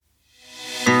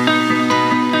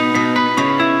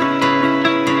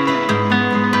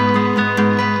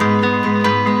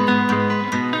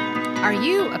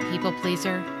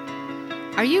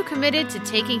committed to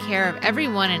taking care of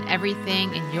everyone and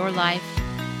everything in your life?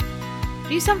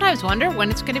 Do you sometimes wonder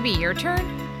when it's going to be your turn?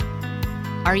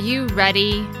 Are you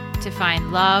ready to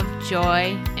find love,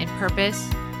 joy, and purpose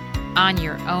on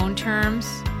your own terms?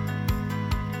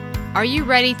 Are you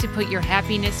ready to put your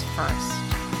happiness first?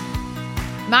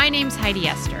 My name's Heidi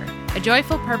Esther, a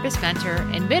joyful purpose mentor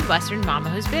and Midwestern mama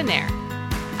who's been there.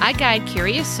 I guide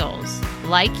curious souls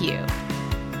like you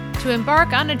to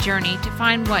embark on a journey to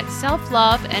find what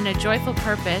self-love and a joyful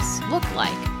purpose look like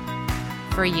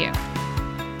for you.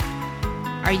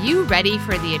 Are you ready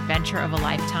for the adventure of a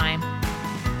lifetime?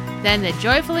 Then the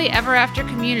Joyfully Ever After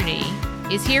community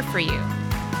is here for you.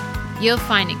 You'll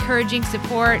find encouraging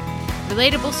support,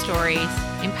 relatable stories,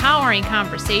 empowering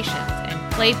conversations,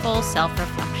 and playful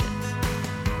self-reflections.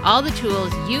 All the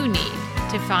tools you need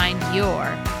to find your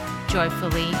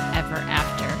Joyfully Ever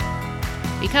After.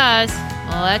 Because,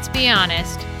 well, let's be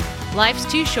honest,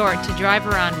 life's too short to drive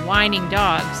around whining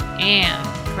dogs and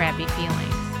crappy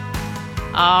feelings.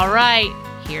 All right,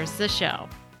 here's the show.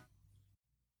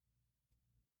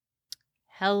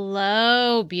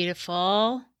 Hello,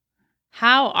 beautiful.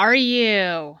 How are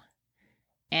you?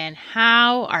 And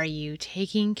how are you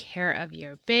taking care of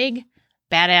your big,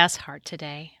 badass heart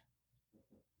today?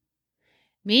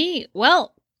 Me?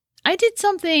 Well, I did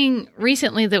something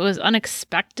recently that was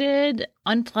unexpected,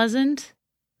 unpleasant,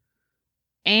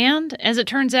 and, as it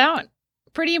turns out,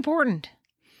 pretty important.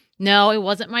 No, it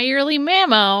wasn't my yearly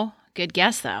mammo. Good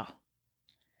guess, though.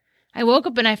 I woke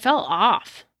up and I felt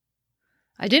off.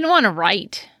 I didn't want to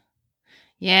write.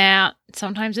 Yeah,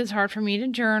 sometimes it's hard for me to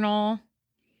journal.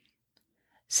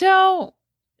 So,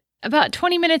 about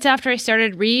 20 minutes after I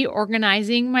started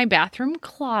reorganizing my bathroom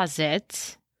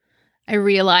closet, I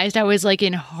realized I was like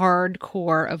in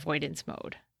hardcore avoidance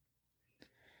mode.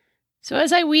 So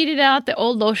as I weeded out the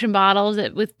old lotion bottles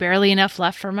with barely enough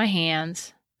left for my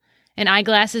hands, and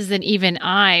eyeglasses that even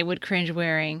I would cringe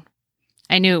wearing,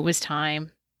 I knew it was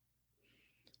time.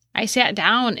 I sat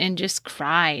down and just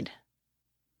cried.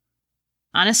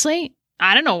 Honestly,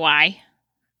 I don't know why,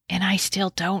 and I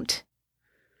still don't.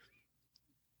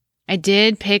 I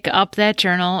did pick up that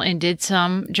journal and did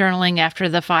some journaling after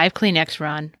the 5 Kleenex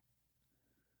run.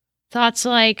 Thoughts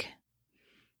like,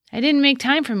 I didn't make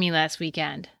time for me last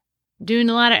weekend, doing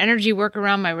a lot of energy work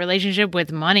around my relationship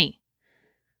with money.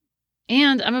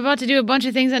 And I'm about to do a bunch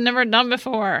of things I've never done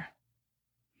before.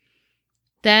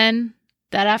 Then,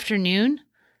 that afternoon,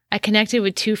 I connected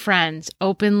with 2 friends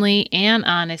openly and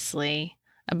honestly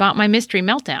about my mystery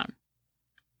meltdown.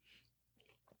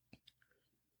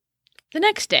 The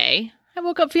next day, I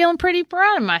woke up feeling pretty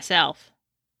proud of myself.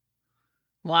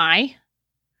 Why?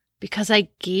 Because I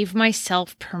gave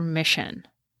myself permission.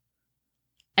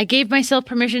 I gave myself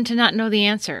permission to not know the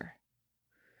answer.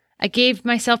 I gave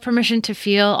myself permission to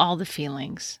feel all the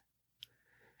feelings.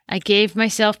 I gave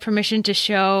myself permission to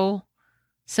show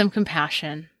some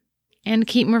compassion and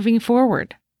keep moving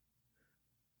forward.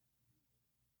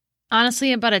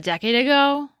 Honestly, about a decade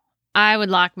ago, I would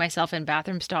lock myself in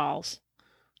bathroom stalls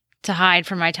to hide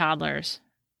from my toddlers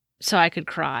so I could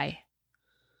cry.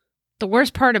 The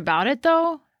worst part about it,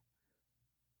 though,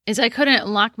 is I couldn't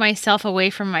lock myself away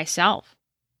from myself.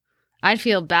 I'd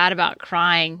feel bad about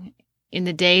crying in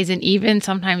the days and even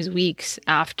sometimes weeks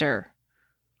after.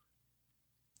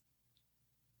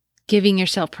 Giving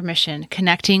yourself permission,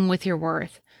 connecting with your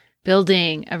worth,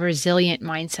 building a resilient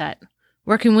mindset,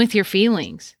 working with your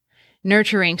feelings,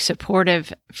 nurturing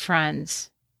supportive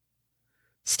friends,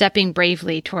 stepping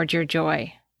bravely toward your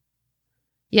joy.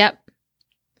 Yep.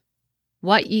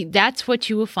 That's what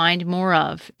you will find more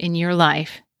of in your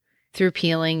life through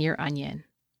peeling your onion.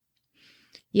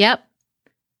 Yep.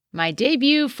 My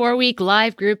debut 4-week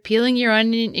live group Peeling Your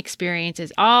Onion experience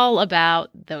is all about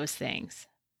those things.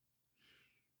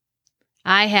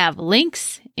 I have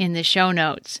links in the show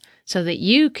notes so that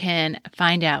you can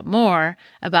find out more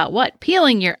about what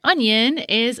peeling your onion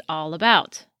is all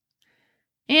about.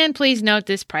 And please note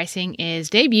this pricing is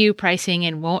debut pricing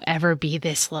and won't ever be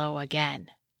this low again.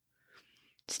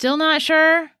 Still not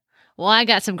sure? Well, I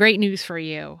got some great news for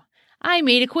you. I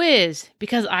made a quiz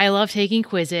because I love taking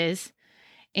quizzes.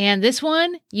 And this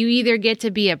one, you either get to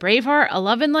be a Braveheart, a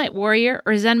Love and Light Warrior,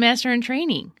 or Zen Master in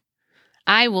Training.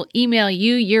 I will email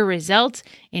you your results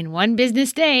in 1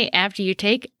 business day after you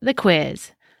take the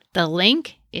quiz. The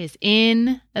link is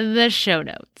in the show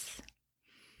notes.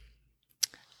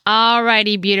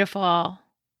 Alrighty, beautiful.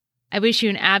 I wish you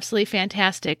an absolutely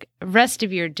fantastic rest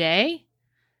of your day.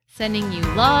 Sending you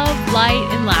love, light,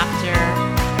 and laughter